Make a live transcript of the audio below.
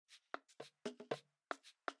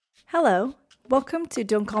Hello, welcome to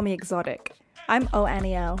Don't Call Me Exotic. I'm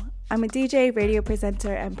ONEL. I'm a DJ, radio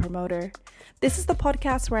presenter, and promoter. This is the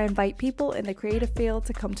podcast where I invite people in the creative field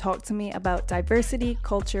to come talk to me about diversity,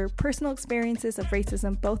 culture, personal experiences of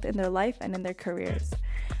racism both in their life and in their careers.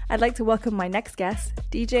 I'd like to welcome my next guest,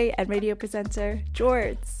 DJ and radio presenter,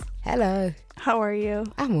 George. Hello. How are you?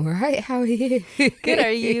 I'm all right. How are you? Good.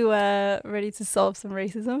 Are you ready to solve some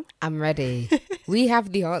racism? I'm ready. We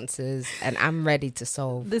have the answers and I'm ready to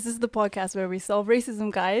solve. This is the podcast where we solve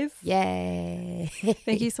racism, guys. Yay.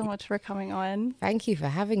 Thank you so much for coming on. Thank you for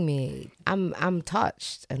having me. I'm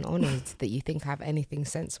touched and honoured that you think I have anything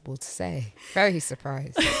sensible to say. Very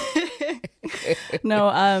surprised.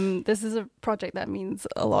 No, this is a project that means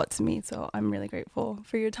a lot to me, so I'm really grateful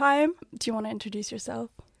for your time. Do you want to introduce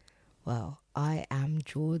yourself? Well, I am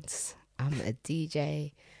George. I'm a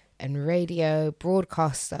DJ and radio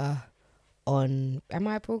broadcaster am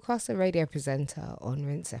I a broadcaster? Radio presenter on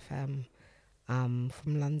Rinse FM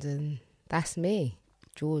from London. That's me,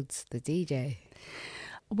 George, the DJ.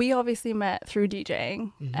 We obviously met through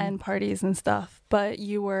DJing and parties and stuff, but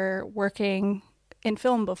you were working in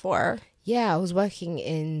film before. Yeah, I was working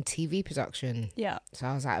in TV production. Yeah. So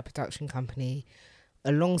I was at a production company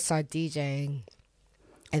alongside DJing.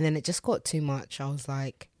 And then it just got too much. I was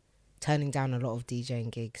like turning down a lot of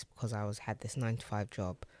DJing gigs because I had this 9-to-5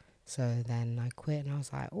 job. So then I quit and I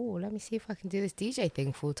was like, oh, let me see if I can do this DJ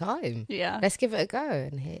thing full time. Yeah. Let's give it a go.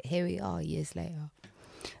 And here we are years later.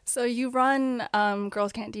 So you run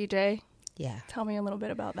Girls Can't DJ. Yeah. Tell me a little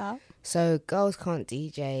bit about that. So Girls Can't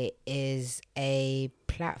DJ is a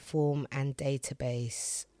platform and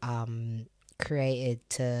database created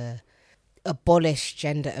to abolish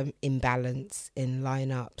gender imbalance in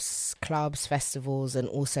lineups, clubs, festivals, and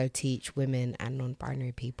also teach women and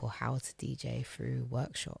non-binary people how to DJ through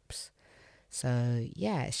workshops. So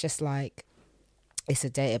yeah, it's just like it's a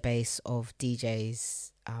database of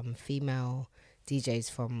DJs, female DJs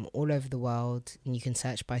from all over the world, and you can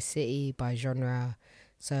search by city, by genre.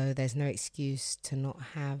 So there's no excuse to not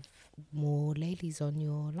have more ladies on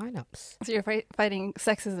your lineups. So you're fighting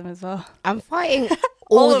sexism as well. I'm fighting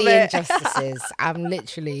all the injustices. I'm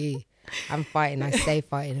fighting. I stay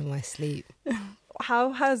fighting in my sleep.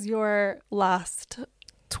 How has your last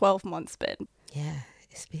 12 months been? Yeah,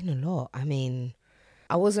 it's been a lot. I mean,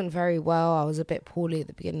 I wasn't very well. I was a bit poorly at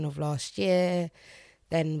the beginning of last year.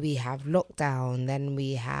 Then we have lockdown. Then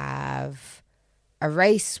we have a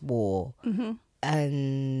race war. Mm-hmm.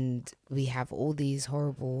 And we have all these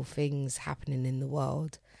horrible things happening in the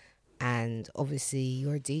world. And obviously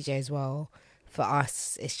you're a DJ as well. For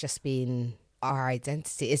us, it's just been our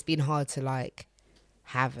identity. It's been hard to like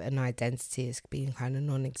have an identity. It's been kind of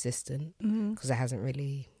non-existent because there hasn't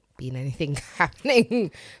really been anything happening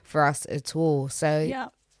for us at all. So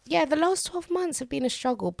yeah, the last 12 months have been a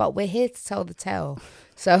struggle, but we're here to tell the tale.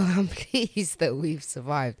 So I'm pleased that we've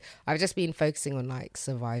survived. I've just been focusing on like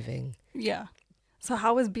surviving. Yeah. So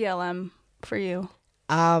how was BLM for you?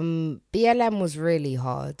 BLM was really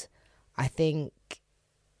hard. I think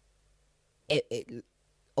it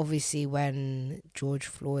obviously when George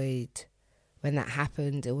Floyd, when that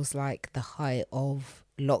happened, it was like the height of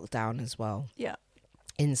lockdown as well. Yeah.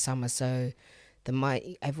 In summer, so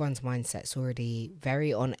everyone's mindset's already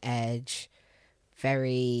very on edge,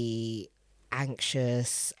 very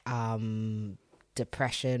anxious,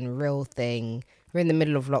 depression, real thing. We're in the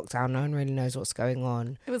middle of lockdown. No one really knows what's going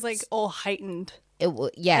on. It was like all heightened.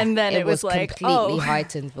 And then it was like completely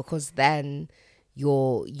heightened because then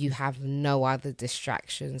you have no other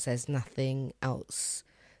distractions. There's nothing else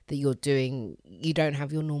that you're doing. You don't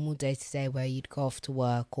have your normal day to day where you'd go off to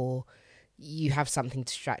work or you have something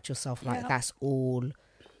to distract yourself. Like that's all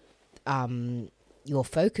you're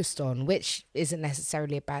focused on, which isn't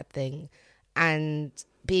necessarily a bad thing. And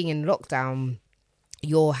being in lockdown,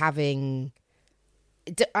 you're having,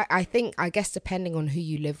 I guess depending on who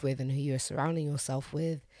you live with and who you're surrounding yourself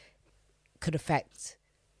with could affect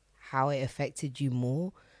how it affected you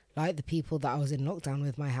more. Like the people that I was in lockdown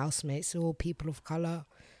with, my housemates, are all people of colour,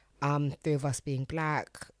 3 of us being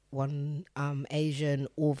black, 1 Asian,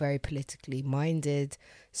 all very politically minded.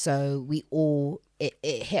 So it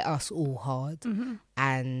hit us all hard.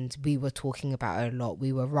 And we were talking about it a lot.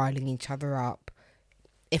 We were riling each other up.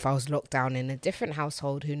 If I was locked down in a different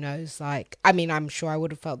household, who knows? Like, I mean, I'm sure I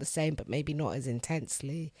would have felt the same, but maybe not as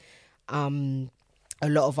intensely. A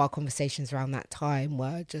lot of our conversations around that time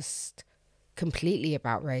were just completely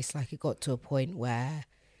about race. Like, it got to a point where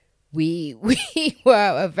we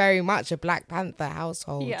were very much a Black Panther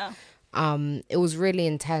household. Yeah. It was really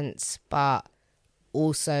intense, but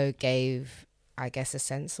also gave, I guess, a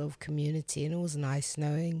sense of community, and it was nice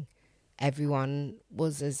knowing everyone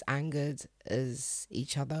was as angered as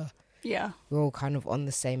each other. Yeah. We're all kind of on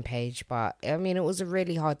the same page. But I mean, it was a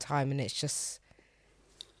really hard time, and it's just,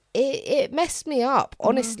 it messed me up.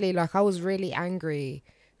 Honestly, like I was really angry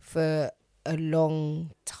for a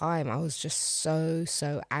long time. I was just so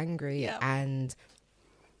angry. Yeah. And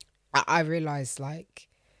I realized like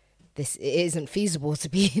this, it isn't feasible to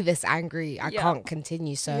be this angry. I can't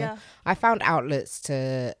continue. So I found outlets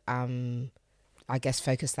to, I guess,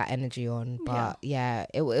 focus that energy on. But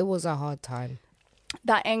it was a hard time.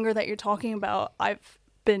 That anger that you're talking about, I've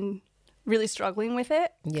been really struggling with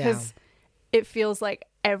it because it feels like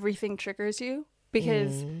everything triggers you,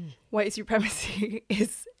 because white supremacy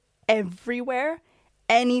is everywhere,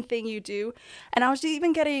 anything you do. And I was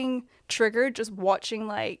even getting triggered just watching,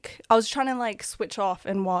 like, I was trying to like switch off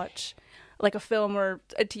and watch like a film or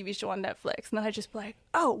a TV show on Netflix, and then I'd just be like,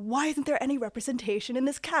 oh, why isn't there any representation in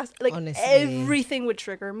this cast? Like, honestly, everything would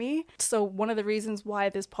trigger me. So one of the reasons why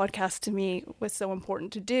this podcast to me was so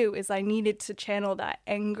important to do is I needed to channel that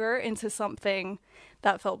anger into something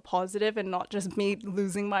that felt positive and not just me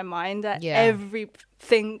losing my mind at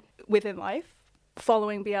everything within life.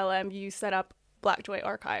 Following BLM, you set up Black Joy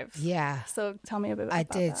Archives. Yeah. So tell me a bit about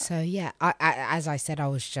that. I did. So I as I said, I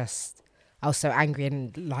was so angry,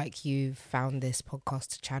 and like you found this podcast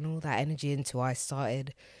to channel that energy into. I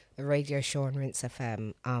started a radio show on Rinse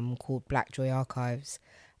FM called Black Joy Archives,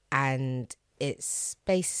 and it's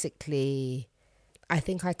basically, I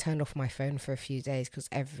think I turned off my phone for a few days because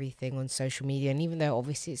everything on social media, and even though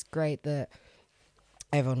obviously it's great that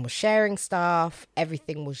everyone was sharing stuff,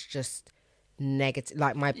 everything was just negative.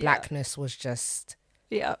 Like my blackness was just,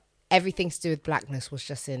 everything to do with blackness was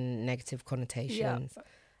just in negative connotations.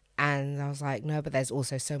 And I was like, no, but there's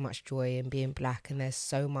also so much joy in being black, and there's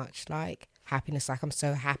so much like happiness. Like, I'm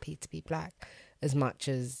so happy to be black, as much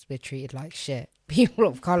as we're treated like shit, people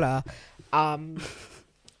of color.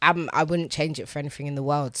 I wouldn't change it for anything in the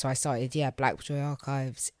world. So I started, Black Joy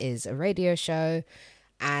Archives is a radio show,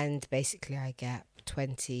 and basically I get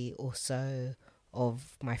 20 or so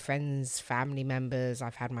of my friends, family members.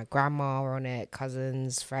 I've had my grandma on it,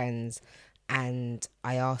 cousins, friends, and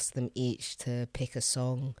I asked them each to pick a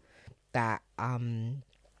song that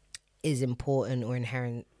is important or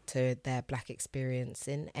inherent to their black experience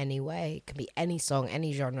in any way. It can be any song,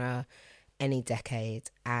 any genre, any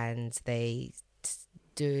decade, and they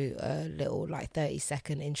do a little like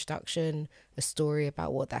 30-second introduction, a story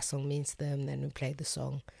about what that song means to them, then we play the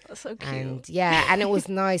song. That's so cute. And and it was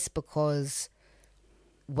nice because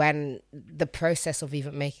when the process of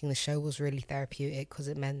even making the show was really therapeutic, because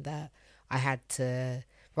it meant that I had to,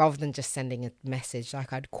 rather than just sending a message,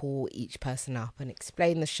 like I'd call each person up and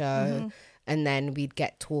explain the show, and then we'd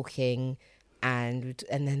get talking, and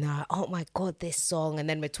then they're like, oh my God, this song, and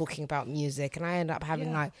then we're talking about music, and I end up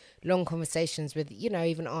having like long conversations with,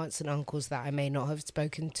 even aunts and uncles that I may not have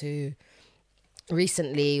spoken to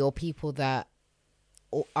recently, or people that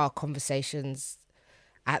our conversations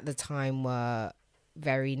at the time were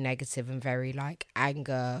very negative and very like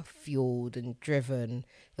anger fueled and driven.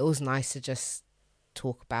 It was nice to just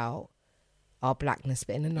talk about our blackness,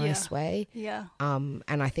 but in a nice way. And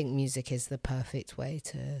I think music is the perfect way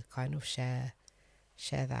to kind of share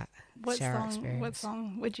that, share our experience. What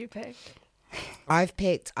song would you pick? I've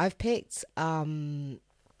picked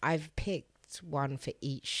one for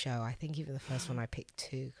each show. I think even the first one I picked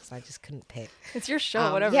two because I just couldn't pick. It's your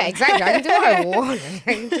show, whatever. Yeah, exactly. I can do what I want. It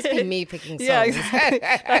can just be me picking songs. Yeah, exactly.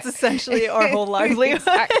 That's essentially our whole livelihood.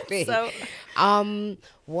 Exactly. So,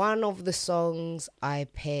 one of the songs I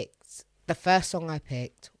picked, the first song I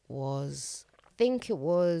picked was, I think it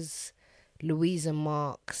was Louisa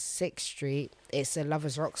Marks' 6th Street. It's a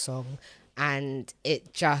Lovers Rock song, and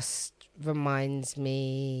it just reminds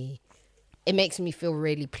me, it makes me feel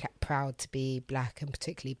really proud to be black, and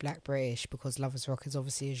particularly black British, because Lovers Rock is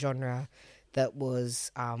obviously a genre that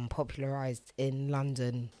was popularised in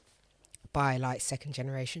London by like second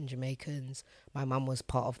generation Jamaicans. My mum was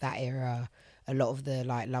part of that era. A lot of the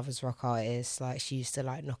like Lovers Rock artists, like she used to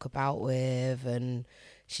like knock about with, and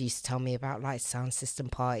she used to tell me about like sound system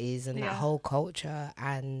parties and that whole culture.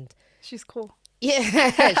 And she's cool.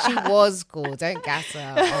 Yeah, she was cool. Don't gas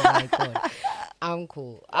her. Oh my God. I'm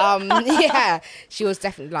cool. She was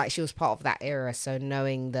definitely like, she was part of that era. So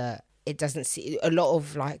knowing that it doesn't see a lot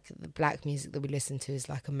of like the black music that we listen to is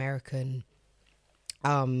like American,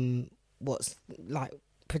 what's like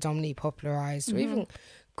predominantly popularized, or even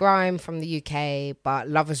grime from the UK. But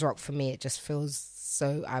Lovers Rock, for me, it just feels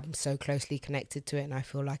so, I'm so closely connected to it, and I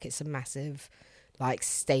feel like it's a massive like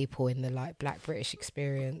staple in the like black British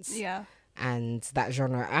experience. and that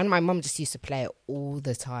genre. And my mum just used to play it all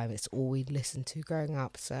the time. It's all we'd listened to growing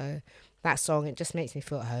up. So that song, it just makes me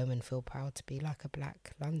feel at home and feel proud to be like a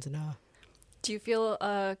Black Londoner. Do you feel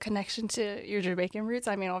a connection to your Jamaican roots?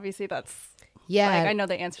 I mean, obviously that's... Yeah. Like, I know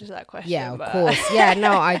the answer to that question. Yeah, of but... course. Yeah,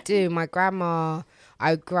 no, I do. My grandma,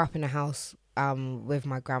 I grew up in a house with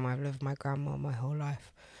my grandma. I've lived with my grandma my whole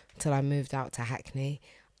life until I moved out to Hackney.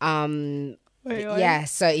 Wait. Yeah,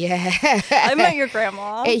 so yeah. I met your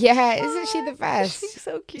grandma. Yeah, isn't she the best? She's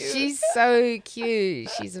so cute. She's so cute.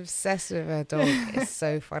 She's obsessed with her dog. It's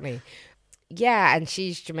so funny. Yeah, and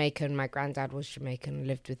she's Jamaican. My granddad was Jamaican. I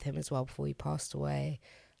lived with him as well before he passed away.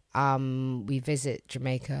 We visit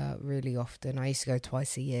Jamaica really often. I used to go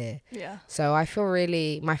twice a year. Yeah. So I feel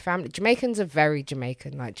really, my family, Jamaicans are very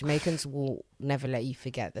Jamaican. Like, Jamaicans will never let you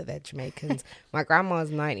forget that they're Jamaicans. My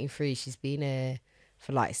grandma's 93. She's been here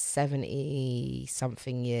for like 70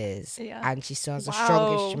 something years. Yeah. And she still has the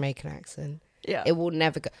strongest Jamaican accent. Yeah. It will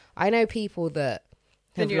never go. I know people that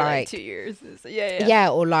have you're like 2 years. Yeah,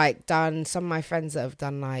 or like done, some of my friends that have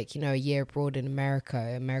done like, a year abroad in America,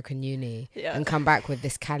 American uni, and come back with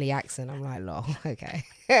this Cali accent. I'm like, lol, okay.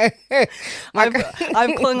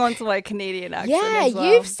 I've clung on to my Canadian accent. Yeah, as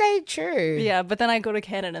well. You've stayed true. Yeah, but then I go to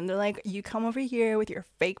Canada and they're like, you come over here with your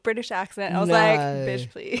fake British accent. I was like, bitch,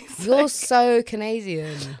 please. You're so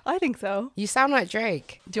Canadian. I think so. You sound like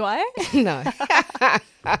Drake. Do I? No.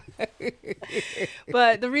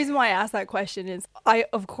 But the reason why I asked that question is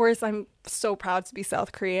of course, I'm so proud to be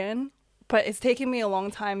South Korean, but it's taken me a long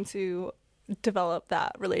time to develop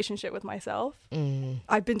that relationship with myself.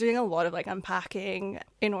 I've been doing a lot of like unpacking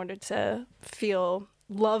in order to feel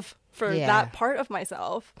love for that part of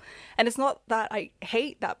myself. And it's not that I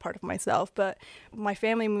hate that part of myself, but my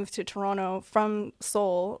family moved to Toronto from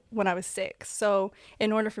Seoul when I was 6. So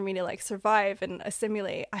in order for me to like survive and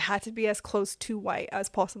assimilate, I had to be as close to white as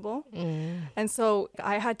possible. And so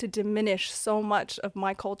I had to diminish so much of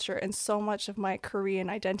my culture and so much of my Korean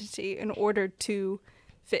identity in order to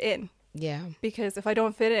fit in. Yeah. Because if I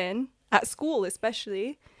don't fit in, at school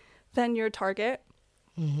especially, then you're a target.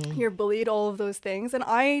 You're bullied, all of those things. And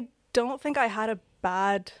I don't think I had a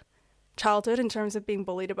bad childhood in terms of being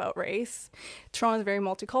bullied about race. Toronto is very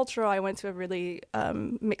multicultural. I went to a really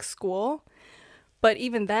mixed school. But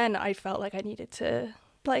even then, I felt like I needed to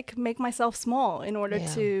like make myself small in order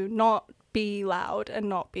to not be loud and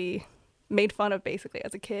not be made fun of basically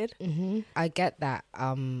as a kid. I get that.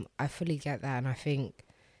 I fully get that. And I think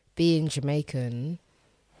being Jamaican,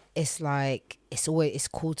 it's like, it's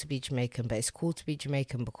cool to be Jamaican, but it's cool to be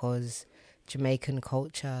Jamaican because Jamaican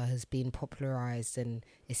culture has been popularized and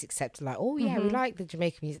it's accepted like, oh yeah, we like the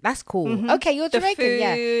Jamaican music. That's cool. Okay, you're Jamaican. Food,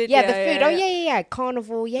 yeah, the food. Yeah.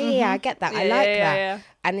 Carnival. Yeah, I get that. I like that. Yeah.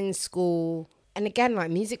 And in school, and again,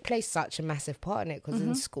 like music plays such a massive part in it because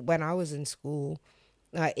in school, when I was in school,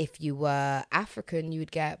 like if you were African, you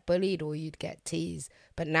would get bullied or you'd get teased.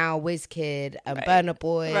 But now Wizkid and Burna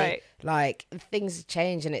Boy, like things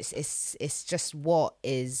change, and it's just what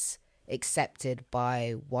is accepted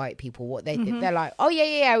by white people. What they think, they're like, oh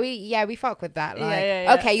we fuck with that.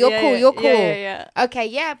 Like, okay, you're cool, you're cool. Okay,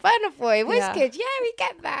 yeah, Burna Boy, Wizkid, we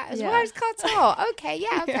get that. As well as Cartel. Okay,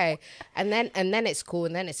 okay. And then it's cool,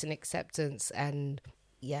 and then it's an acceptance, and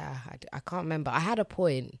I can't remember. I had a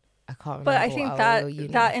point. I can't remember. But I think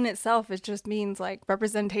that in itself, it just means like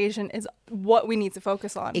representation is what we need to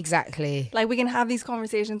focus on. Exactly. Like we can have these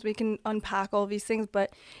conversations, we can unpack all these things,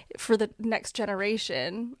 but for the next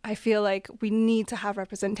generation, I feel like we need to have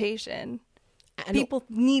representation. And people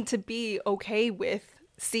need to be okay with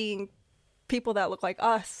seeing people that look like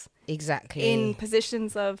us. Exactly. In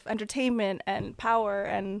positions of entertainment and power,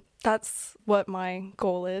 and that's what my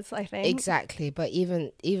goal is, I think. Exactly. But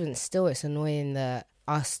even still, it's annoying that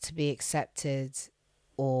us to be accepted,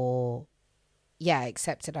 or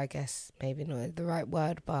accepted, I guess maybe not the right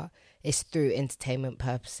word, but it's through entertainment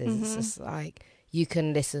purposes. It's just like you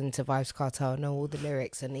can listen to Vybz Kartel, know all the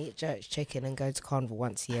lyrics, and eat jerk chicken and go to Carnival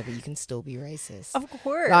once a year, but you can still be racist. Of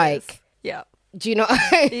course. Like, do you know what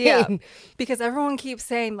I mean? Yeah, because everyone keeps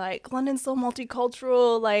saying like London's so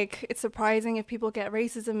multicultural, like it's surprising if people get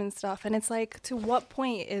racism and stuff, and it's like, to what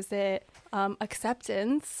point is it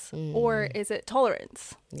acceptance or is it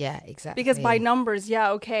tolerance? Yeah, exactly. Because by numbers,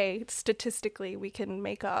 statistically we can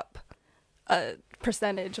make up a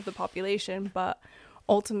percentage of the population, but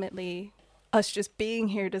ultimately us just being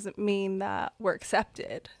here doesn't mean that we're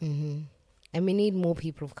accepted. And we need more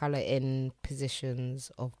people of colour in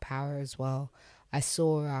positions of power as well. I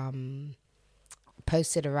saw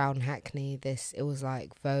posted around Hackney it was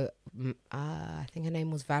like vote, I think her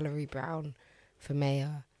name was Valerie Brown for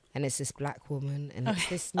mayor. and it's this black woman, and it's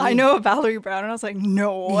this I know Valerie Brown, and I was like,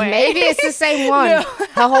 no way. Maybe it's the same one. No.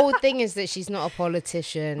 Her whole thing is that she's not a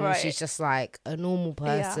politician. Right. She's just like a normal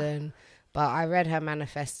person. Yeah. But I read her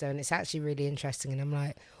manifesto, and it's actually really interesting. And I'm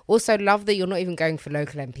like, also love that you're not even going for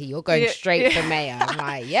local MP. You're going straight for mayor. I'm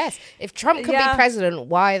like, yes. If Trump can be president,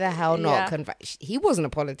 why the hell not? He wasn't a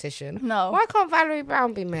politician. No. Why can't Valerie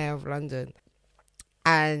Brown be mayor of London?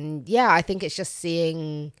 And yeah, I think it's just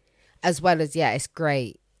seeing, as well as, it's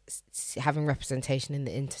great having representation in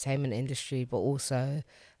the entertainment industry, but also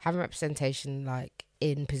having representation like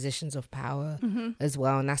in positions of power as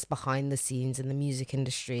well, and that's behind the scenes in the music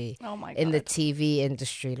industry. Oh my God. In the TV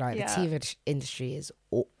industry, like the TV industry is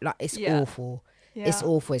it's awful. Yeah. It's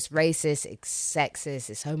awful. It's racist. It's sexist.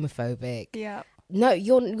 It's homophobic. Yeah. No,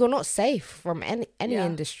 you're not safe from any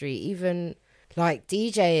industry, even like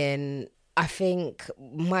DJing. I think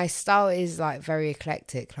my style is like very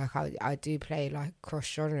eclectic. Like I do play like cross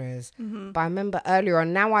genres, but I remember earlier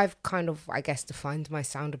on, now I've kind of, I guess, defined my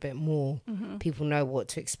sound a bit more. People know what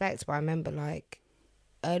to expect, but I remember like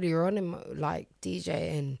earlier on in like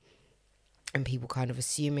DJing and people kind of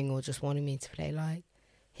assuming or just wanting me to play like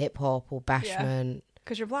hip hop or bashment.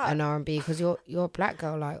 Because you're black. And R&B, because you're a black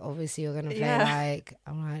girl, like obviously you're gonna play like,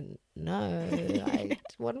 I'm like, no, I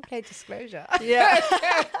want to play Disclosure. Yeah.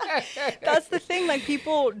 That's the thing, like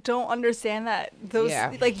people don't understand that those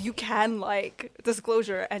like you can like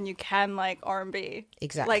Disclosure and you can like R&B.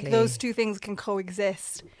 Exactly. Like those two things can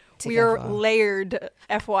coexist. Together. We are layered,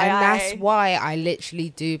 FYI. And that's why I literally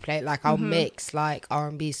do play, like I'll mix like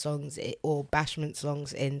R&B songs or bashment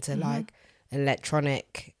songs into like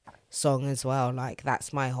electronic song as well. Like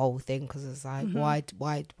that's my whole thing, because it's like why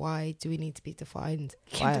do we need to be defined?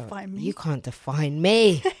 You can't define me. You can't define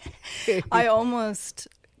me. I almost,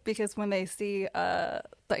 because when they see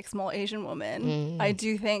like small Asian woman, I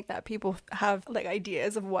do think that people have like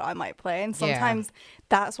ideas of what I might play, and sometimes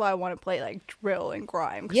that's why I want to play like drill and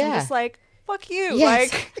grime, because I'm just like, fuck you.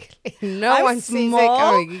 Yes. Like no one sees it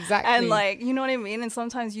going. Exactly. And like, you know what I mean? And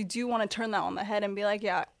sometimes you do want to turn that on the head and be like,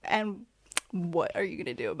 yeah, and what are you going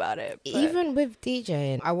to do about it? But even with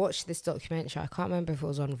DJing, I watched this documentary. I can't remember if it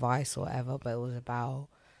was on Vice or whatever, but it was about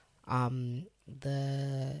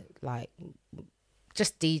the like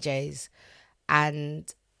just DJs,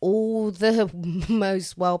 and all the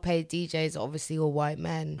most well-paid DJs are obviously all white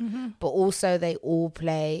men, but also they all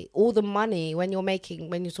play all the money when you're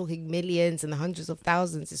talking millions and hundreds of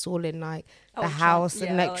thousands. It's all in like the house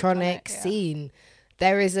and electronic scene.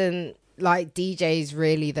 There isn't like DJs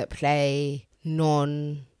really that play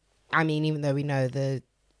I mean, even though we know the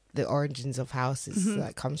origins of house is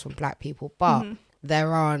that comes from black people, but there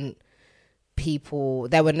were no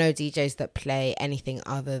DJs that play anything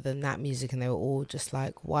other than that music, and they were all just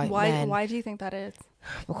like white men. Why do you think that is?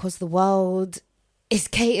 Because the world is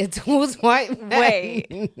catered towards white men. Wait,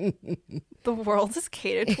 the world is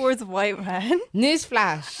catered towards white men?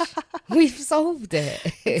 Newsflash. We've solved it.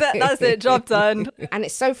 That's it, job done. And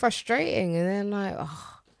it's so frustrating. And then like,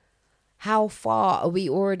 how far are we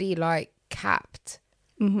already like capped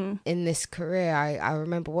in this career? I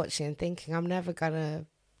remember watching and thinking, I'm never gonna,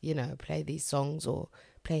 play these songs or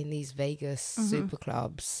play in these Vegas super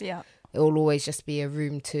clubs. Yeah. It'll always just be a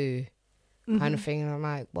room 2 kind of thing. And I'm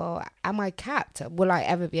like, well, am I capped? Will I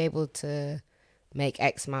ever be able to make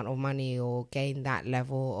X amount of money or gain that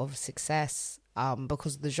level of success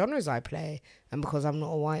because of the genres I play and because I'm not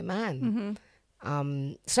a white man?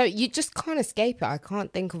 So you just can't escape it. I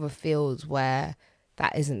can't think of a field where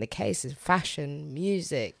that isn't the case. It's fashion,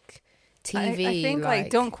 music, TV. I think like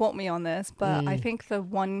don't quote me on this, but I think the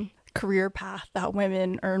one career path that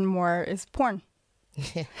women earn more is porn.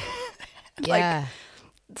 Like,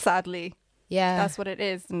 sadly, that's what it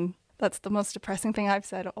is, and that's the most depressing thing I've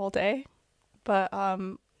said all day. But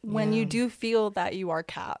when you do feel that you are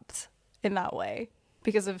capped in that way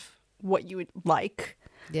because of what you would like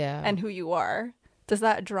and who you are, does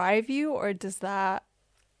that drive you, or does that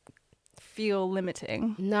feel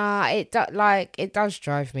limiting? Nah, it does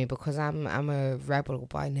drive me, because I'm a rebel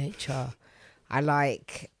by nature. I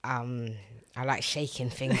like shaking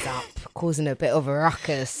things up, causing a bit of a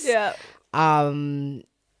ruckus. Yeah.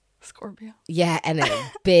 Scorpio. Yeah, and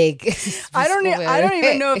a big. I don't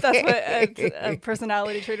even know if that's what a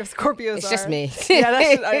personality trait of Scorpios it's are. just me. Yeah,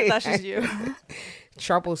 that's just you.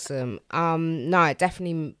 Troublesome. No, it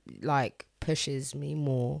definitely like pushes me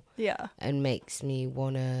more. Yeah. And makes me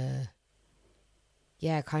wanna.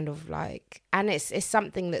 Yeah, kind of like, and it's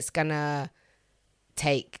something that's gonna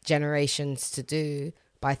take generations to do.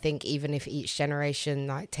 But I think even if each generation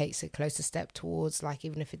like takes a closer step towards, like,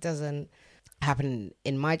 even if it doesn't happen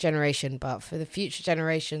in my generation, but for the future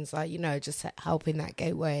generations, like, you know, just helping that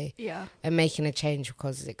gateway and making a change,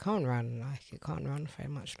 because it can't run very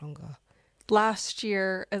much longer. Last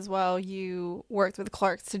year as well, you worked with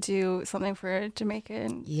Clarks to do something for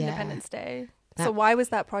Jamaican Independence Day. So why was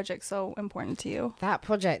that project so important to you? That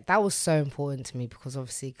project, that was so important to me because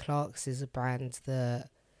obviously Clarks is a brand that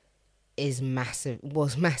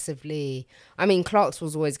was massively, I mean, Clarks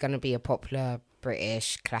was always going to be a popular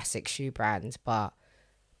British classic shoe brand, but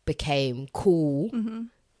became cool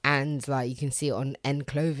and like you can see it on End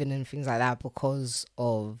Clothing and things like that because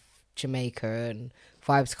of Jamaica and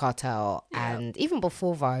Vibes Cartel and even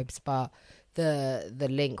before Vibes, but the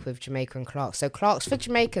link with Jamaica and Clarks. So Clarks, for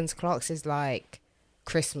Jamaicans, Clarks is like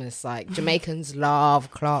Christmas. Like Jamaicans love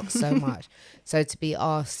Clarks so much. So to be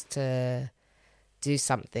asked to do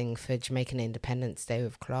something for Jamaican Independence Day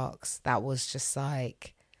with Clarks, that was just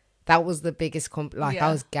like, that was the biggest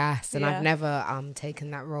I was gassed, and I've never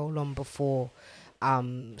taken that role on before.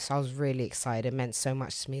 So I was really excited. It meant so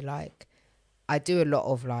much to me. Like, I do a lot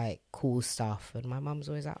of like cool stuff, and my mum's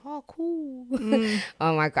always like, "Oh, cool."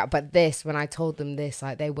 Oh my God. But this, when I told them this,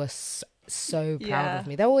 like, they were so proud of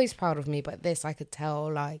me. They're always proud of me, but this, I could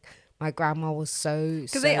tell, like, my grandma was so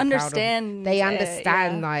they understand. They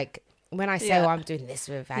understand, like, when I say, "Oh, I'm doing this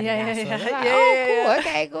with Annie Nassau," they're like, "Oh, cool,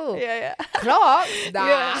 okay, cool." Clarks,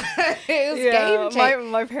 nah. It was game changer.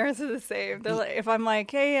 My parents are the same. They're like, if I'm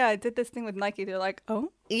like, "Hey, I did this thing with Nike," they're like,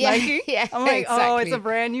 "Oh, Nike?" I'm like, "Oh, it's a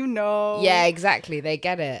brand, you know." Yeah, exactly. They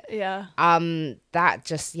get it. Yeah. That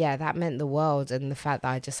just, that meant the world, and the fact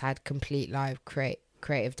that I just had complete live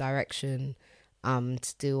creative direction,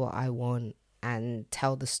 to do what I want and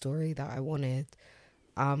tell the story that I wanted.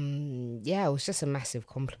 It was just a massive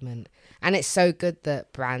compliment, and it's so good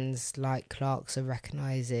that brands like Clarks are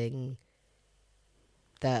recognizing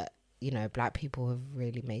that, you know, black people have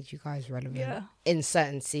really made you guys relevant in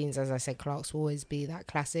certain scenes. As I said, Clarks will always be that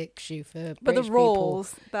classic shoe for but British the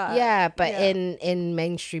roles people. In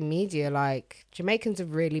mainstream media, like, Jamaicans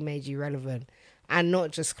have really made you relevant, and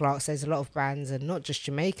not just Clarks. There's a lot of brands, and not just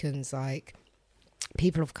Jamaicans, like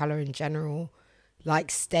people of color in general,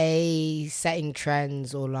 like setting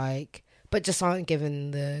trends, or like, but just aren't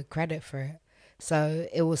given the credit for it. So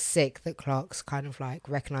it was sick that Clarks kind of like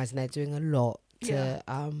recognizing they're doing a lot to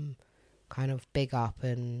kind of big up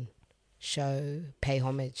and pay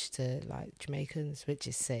homage to like Jamaicans, which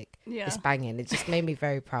is sick. It's banging. It just made me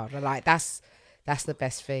very proud. Like, that's the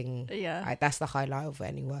best thing. That's the highlight of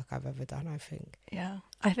any work I've ever done, I think.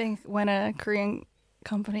 I think when a Korean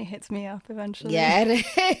company hits me up eventually.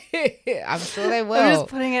 I'm sure they will. I'm just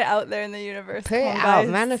putting it out there in the universe. Put it out,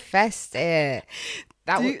 manifest it.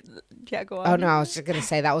 Go on. Oh no, I was just gonna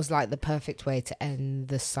say that was like the perfect way to end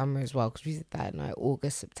the summer as well, because we did that in like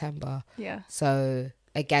August, September. So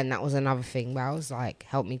again, that was another thing where I was like,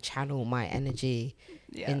 help me channel my energy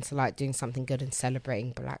into like doing something good and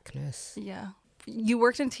celebrating blackness. You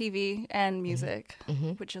worked in TV and music,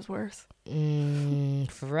 which is worse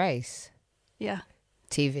for race.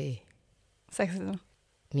 TV. Sexism.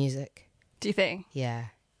 Music. Do you think?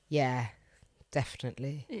 Yeah.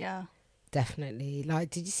 Definitely. Yeah. Definitely. Like,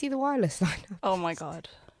 did you see the Wireless lineup? Oh my God.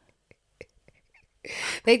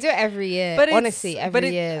 They do it every year. But honestly, every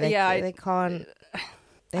year. They can't.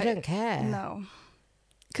 They don't care. No.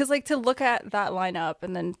 Because, like, to look at that lineup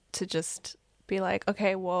and then to just be like,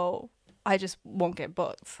 okay, well, I just won't get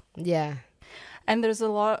booked. Yeah. And there's a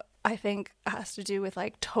lot, I think, has to do with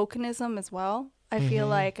like tokenism as well. I feel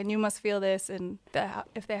like, and you must feel this, and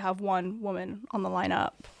if they have one woman on the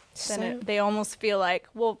lineup, then they almost feel like,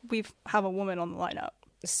 well, we have a woman on the lineup.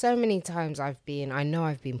 So many times I know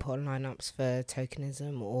I've been put on lineups for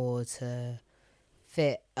tokenism or to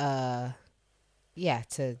fit, to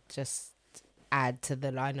just add to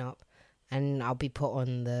the lineup, and I'll be put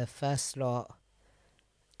on the first slot.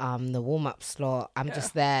 The warm-up slot. I'm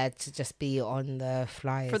just there to just be on the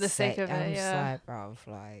flyers for the sake of it. I'm just like, bruv,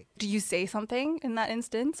 like. Do you say something in that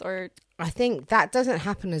instance, or? I think that doesn't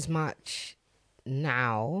happen as much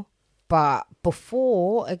now, but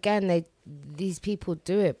before, again, these people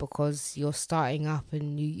do it because you're starting up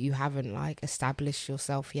and you haven't like established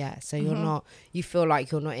yourself yet, so you feel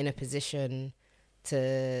like you're not in a position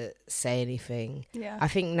to say anything. I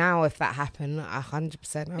think now if that happened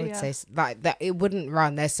 100% I would say like that it wouldn't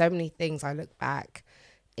run. There's so many things I look back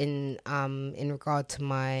in regard to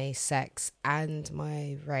my sex and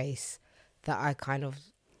my race that I kind of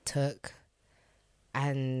took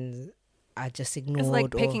and I just ignored. It's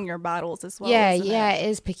like picking your battles as well. It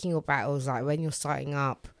is picking your battles. Like when you're starting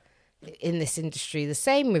up in this industry, the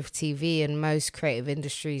same with TV and most creative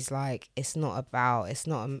industries, like it's not a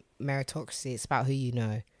meritocracy, it's about who you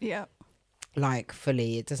know. like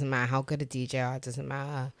fully. It doesn't matter how good a DJ you are. It doesn't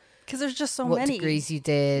matter because there's just so what many degrees you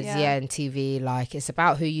did. Yeah. In TV, like it's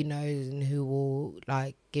about who you know and who will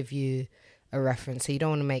like give you a reference. So you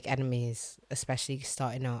don't want to make enemies, especially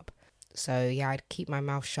starting up. So yeah, I'd keep my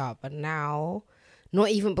mouth shut. But now, not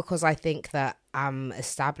even because I think that I'm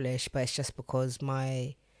established, but it's just because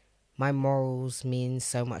my morals mean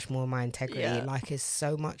so much more. My integrity, Yeah. like, is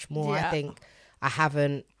so much more. Yeah. I think I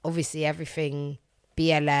haven't, obviously everything,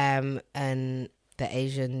 BLM and the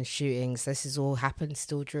Asian shootings, this has all happened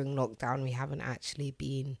still during lockdown. We haven't actually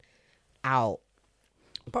been out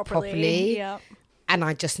properly. Yeah. And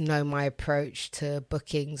I just know my approach to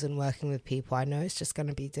bookings and working with people. I know it's just going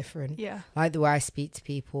to be different. Yeah. Like the way I speak to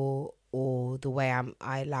people, or the way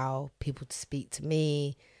I allow people to speak to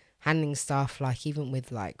me, handling stuff, like even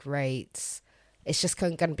with like rates, it's just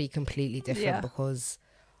going to be completely different. Yeah. Because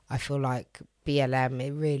I feel like BLM,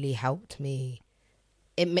 it really helped me.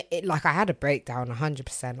 It like I had a breakdown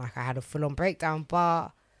 100%, like I had a full-on breakdown, but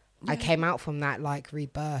I came out from that like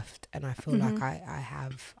rebirthed, and I feel like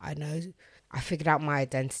I know I figured out my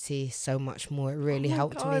identity so much more. It really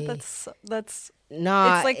helped me. That's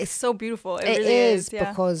it's like it's so beautiful. It really is yeah.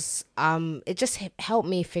 Because it just helped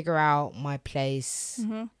me figure out my place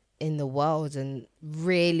in the world and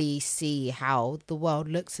really see how the world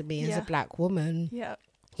looks at me as a black woman. Yeah.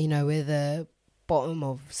 You know, we're the bottom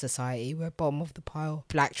of society. We're bottom of the pile.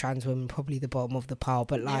 Black trans women probably the bottom of the pile,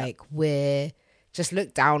 but like we're just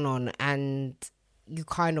looked down on, and you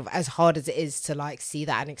kind of, as hard as it is to like see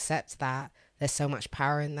that and accept that, there's so much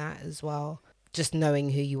power in that as well. Just knowing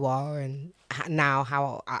who you are, and now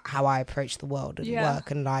how I approach the world and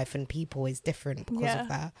work and life and people is different because of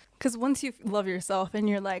that. Because once you love yourself and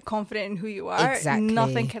you're like confident in who you are,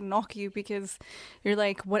 nothing can knock you, because you're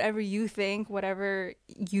like, whatever you think, whatever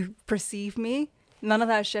you perceive me, none of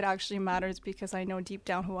that shit actually matters, because I know deep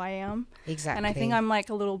down who I am. Exactly. And I think I'm like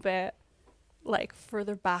a little bit like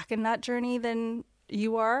further back in that journey than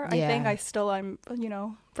you are. I think I'm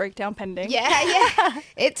breakdown pending.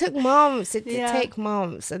 It took months. It did take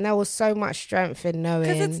months, and there was so much strength in knowing,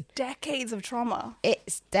 because it's decades of trauma.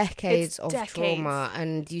 It's decades of trauma,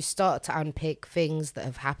 and you start to unpick things that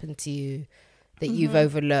have happened to you that you've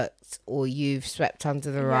overlooked or you've swept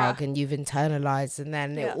under the rug and you've internalized, and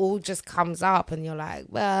then it all just comes up, and you're like,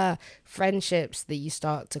 well, friendships that you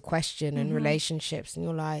start to question and relationships, and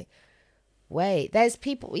you're like, wait, there's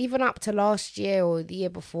people even up to last year or the year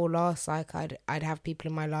before last, like I'd have people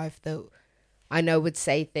in my life that I know would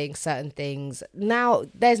say certain things. Now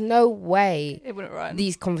there's no way it wouldn't run.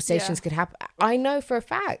 These conversations could happen. I know for a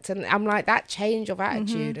fact, and I'm like, that change of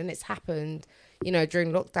attitude, and it's happened, you know,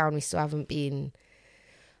 during lockdown. We still haven't been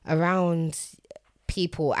around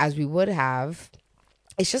people as we would have.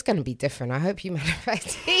 It's just going to be different. I hope you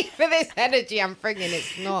manifest for this energy I'm bringing.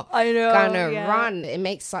 It's not going to run. It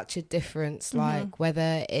makes such a difference, like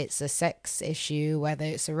whether it's a sex issue, whether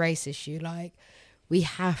it's a race issue, like we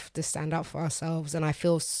have to stand up for ourselves. And I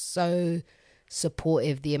feel so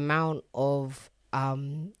supportive. The amount of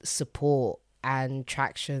support and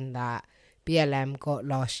traction that BLM got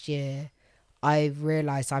last year, I've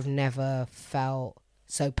realised I've never felt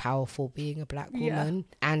so powerful being a black woman.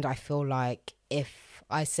 And I feel like if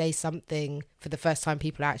I say something for the first time,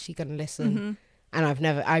 people are actually going to listen. And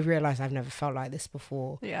I realized I've never felt like this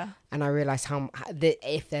before. And I realized that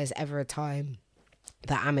if there's ever a time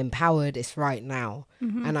that I'm empowered, it's right now.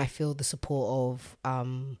 And I feel the support of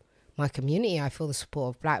my community. I feel the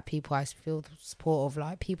support of black people. I feel the support of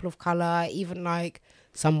like people of color, even like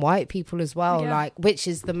some white people as well, like, which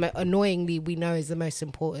is annoyingly we know is the most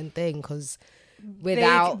important thing, because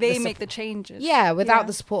without they make the changes. Without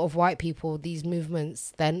the support of white people, these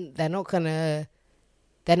movements, then they're not gonna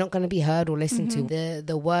be heard or listened to.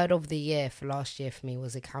 The word of the year for last year for me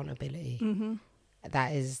was accountability.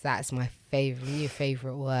 That's my new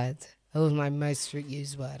favorite word. It was my most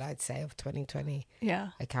used word, I'd say, of 2020.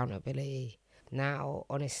 Accountability. Now,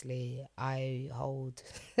 honestly, I'm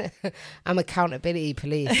accountability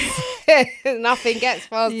police. Nothing gets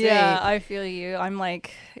past me. I feel you. I'm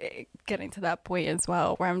like getting to that point as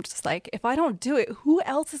well, where I'm just like, if I don't do it, who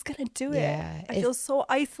else is gonna do it? I feel so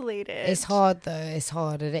isolated. It's hard though. It's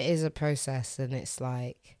hard, and it is a process, and it's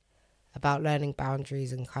like about learning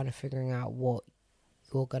boundaries and kind of figuring out what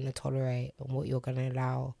you're gonna tolerate and what you're gonna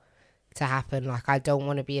allow to happen. Like, I don't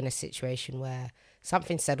want to be in a situation where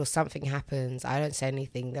something's said or something happens, I don't say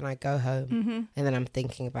anything, then I go home and then I'm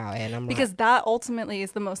thinking about it, and I'm because that ultimately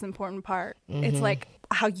is the most important part. It's like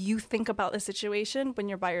how you think about the situation when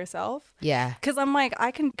you're by yourself. Because I'm like,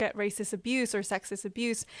 I can get racist abuse or sexist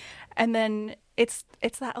abuse, and then it's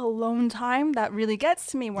that alone time that really gets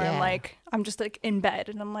to me, where I'm like, I'm just like in bed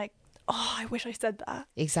and I'm like, oh, I wish I said that.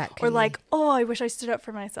 Exactly. Or like, oh, I wish I stood up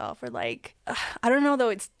for myself. Or like, I don't know though.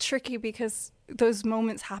 It's tricky because those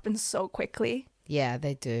moments happen so quickly. Yeah,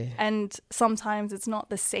 they do. And sometimes it's not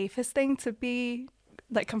the safest thing to be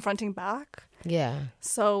like confronting back. Yeah.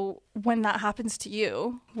 So when that happens to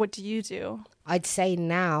you, what do you do? I'd say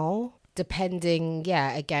now, depending,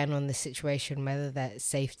 again, on the situation, whether that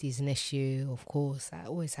safety is an issue, of course, that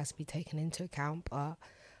always has to be taken into account. But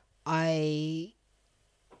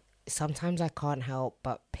sometimes I can't help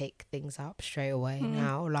but pick things up straight away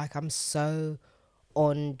now. Like, I'm so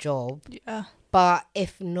on job. Yeah. But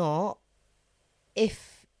if not,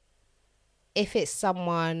 if it's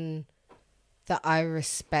someone that I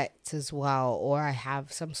respect as well, or I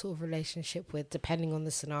have some sort of relationship with, depending on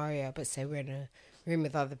the scenario, but say we're in a room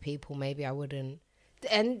with other people, maybe I wouldn't.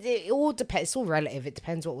 And it all depends. It's all relative. It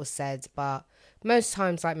depends what was said. But most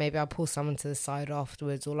times, like, maybe I'll pull someone to the side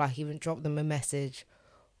afterwards, or like even drop them a message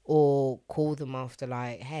or call them after,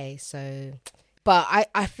 like, hey, so. But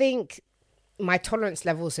I think my tolerance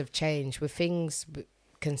levels have changed with things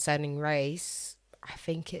concerning race. I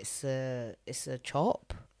think it's a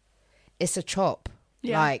chop. It's a chop.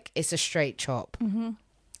 Yeah. Like, it's a straight chop.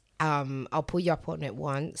 Mm-hmm. I'll pull you up on it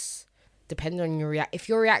once, depending on your if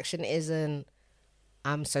your reaction isn't,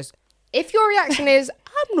 if your reaction is,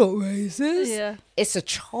 I'm not racist, it's a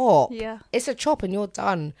chop. Yeah. It's a chop and you're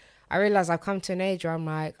done. I realise I've come to an age where I'm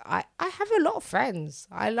like, I have a lot of friends.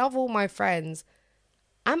 I love all my friends.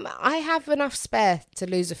 I have enough spare to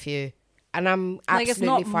lose a few. And I'm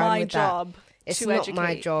absolutely fine with that. It's not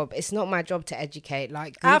my job. It's not my job to educate.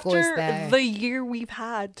 Like, Google is there. After the year we've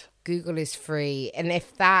had, Google is free. And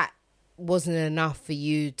if that wasn't enough for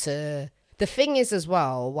you to... The thing is as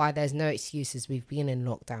well, why there's no excuses, we've been in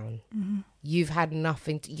lockdown. Mm-hmm. You've had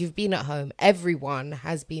nothing. You've been at home. Everyone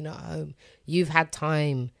has been at home. You've had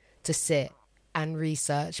time to sit and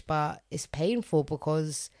research, but it's painful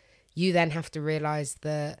because you then have to realise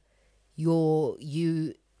that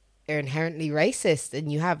you are inherently racist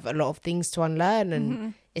and you have a lot of things to unlearn,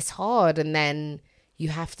 and it's hard. And then you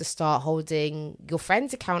have to start holding your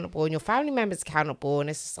friends accountable and your family members accountable, and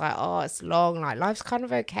it's just like, oh, it's long, like life's kind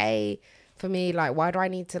of okay for me, like why do I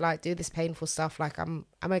need to like do this painful stuff? Like I'm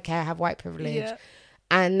okay, I have white privilege.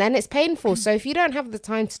 And then it's painful. So if you don't have the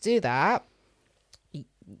time to do that,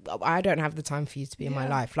 I don't have the time for you to be in my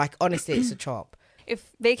life. Like, honestly, it's a chop.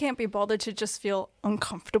 If they can't be bothered to just feel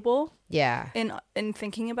uncomfortable in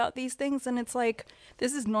thinking about these things, then it's like,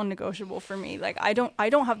 this is non-negotiable for me. Like, I don't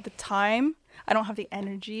have the time, I don't have the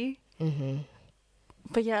energy.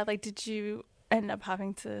 But yeah, like, did you end up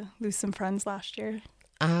having to lose some friends last year?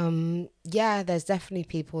 There's definitely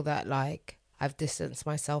people that like I've distanced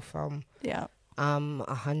myself from.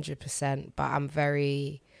 100%. But I'm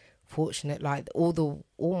very fortunate. Like, all the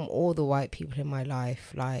white people in my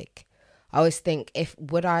life, like, I always think,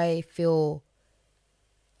 would I feel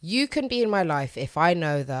you can be in my life if I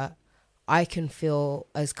know that I can feel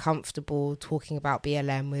as comfortable talking about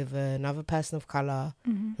BLM with another person of colour,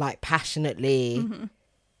 like passionately,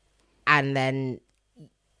 and then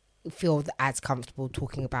feel as comfortable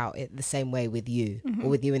talking about it the same way with you or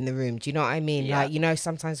with you in the room. Do you know what I mean? Like, you know,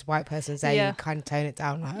 sometimes white person say you kind of tone it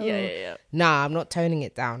down. Like, Nah, I'm not toning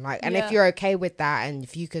it down. Like, and if you're okay with that, and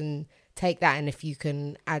if you can take that, and if you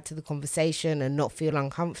can add to the conversation and not feel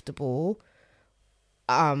uncomfortable,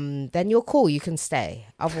 then you're cool. You can stay.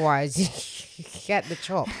 Otherwise, you get the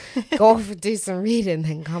chop. Go off and do some reading,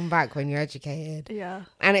 then come back when you're educated.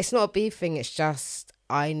 And it's not a beef thing. It's just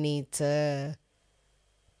I need to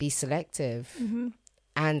be selective,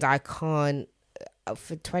 and I can't.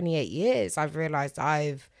 For 28 years, I've realized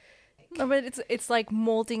but it's like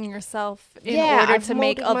molding yourself in order to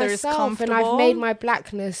make others comfortable. And I've made my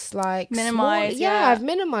blackness like minimized. I've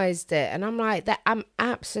minimized it, and I'm like, that I'm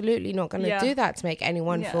absolutely not going to do that to make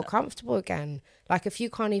anyone feel comfortable again. Like, if you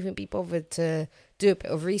can't even be bothered to do a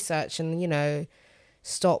bit of research and, you know,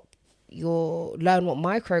 learn what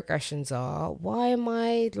microaggressions are, why am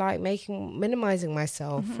I like minimizing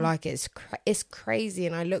myself? Like, it's crazy.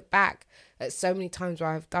 And I look back at so many times where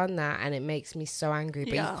I've done that, and it makes me so angry.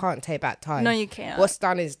 But you can't take back time. No, you can't. What's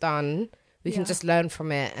done is done. We can just learn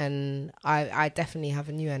from it, and I definitely have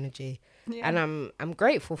a new energy, and I'm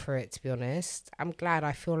grateful for it, to be honest. I'm glad.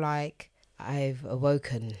 I feel like I've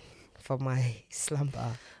awoken from my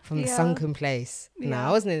slumber, from the sunken place. No, I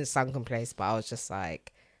wasn't in the sunken place, but I was just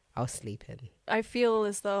like, I was sleeping. I feel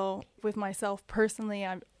as though with myself personally,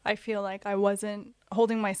 I feel like I wasn't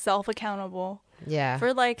holding myself accountable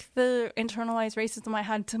for like the internalized racism I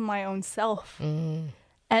had to my own self.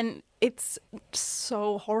 And it's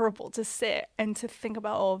so horrible to sit and to think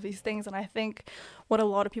about all of these things. And I think what a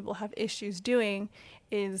lot of people have issues doing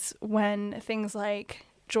is when things like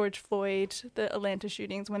George Floyd, the Atlanta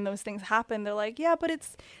shootings, when those things happen, they're like, yeah, but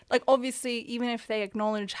it's like, obviously, even if they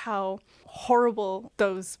acknowledge how horrible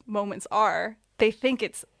those moments are, they think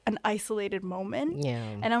it's an isolated moment. Yeah.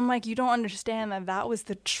 And I'm like, you don't understand that that was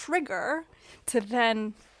the trigger to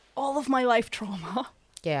then all of my life trauma.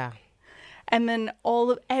 Yeah. And then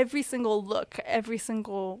every single look, every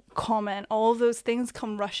single comment, all of those things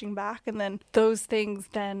come rushing back. And then those things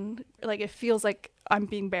then, like, it feels like I'm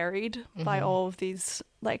being buried by all of these,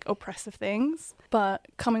 like, oppressive things. But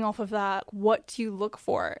coming off of that, what do you look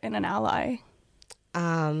for in an ally?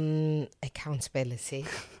 Accountability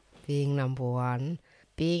being number one.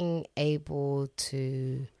 Being able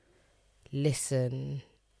to listen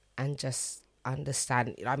and just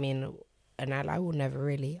understand. I mean, an ally will never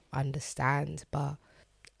really understand, but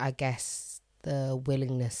I guess the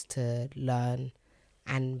willingness to learn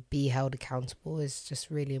and be held accountable is just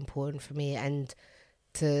really important for me. And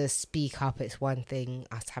to speak up, it's one thing,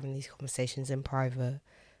 us having these conversations in private,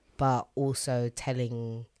 but also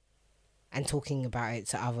telling and talking about it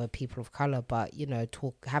to other people of colour, but, you know,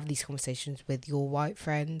 have these conversations with your white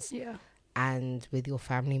friends and with your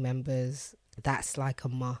family members. That's like a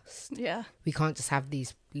must. Yeah. We can't just have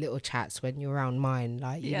these little chats when you're around mine.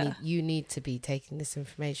 Like, you need to be taking this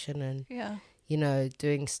information and, you know,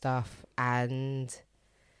 doing stuff. And,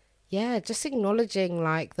 yeah, just acknowledging,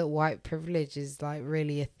 like, that white privilege is, like,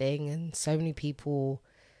 really a thing. And so many people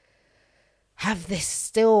have this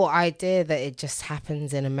still idea that it just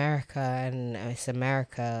happens in America and it's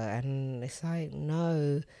America. And it's like,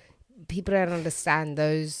 no. People don't understand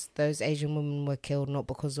those Asian women were killed not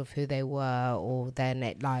because of who they were, or then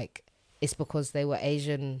it's because they were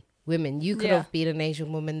Asian women. You could have been an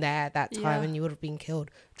Asian woman there at that time and you would have been killed.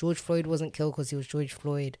 George Floyd wasn't killed because he was George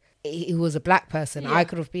Floyd. He was a black person. I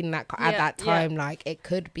could have been at that time. Like, it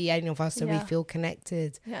could be any of us, so we feel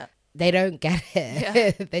connected. Yeah. They don't get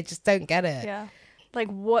it. They just don't get it. Yeah. Like,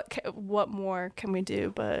 what more can we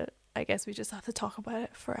do? But I guess we just have to talk about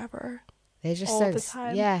it forever. They just all don't. The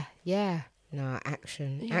time. Yeah. No,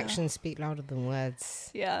 action. Yeah. Actions speak louder than words.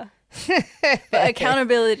 Yeah. But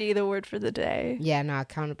accountability, the word for the day. Yeah, no,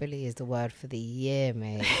 accountability is the word for the year,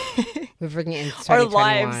 mate. We're bringing it into 2021.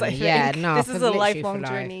 Our lives, I think. Yeah, no, this is a lifelong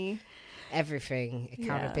journey. Everything.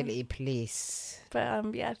 Accountability, police. But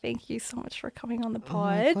thank you so much for coming on the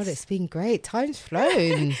pod. Oh my God, it's been great. Time's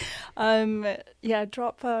flown.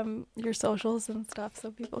 Drop your socials and stuff so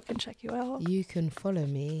people can check you out. You can follow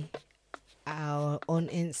me on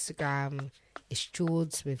Instagram. It's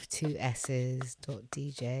George with 2 S's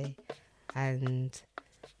 .dj. And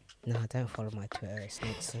no, don't follow my Twitter. It's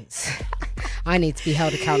nonsense. I need to be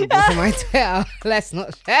held accountable for my Twitter. Let's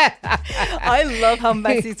not share. I love how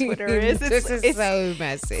messy Twitter is. This is so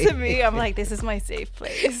messy. To me, I'm like, this is my safe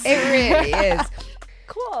place. It really is.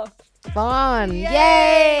 Cool. Fun.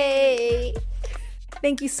 Yay.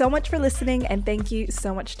 Thank you so much for listening, and thank you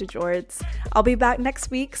so much to George. I'll be back next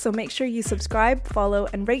week, so make sure you subscribe, follow,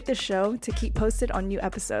 and rate the show to keep posted on new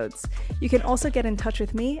episodes. You can also get in touch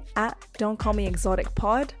with me at Don't Call Me Exotic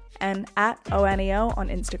Pod and at ONEO on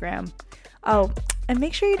Instagram. Oh, and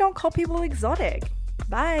make sure you don't call people exotic.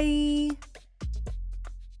 Bye.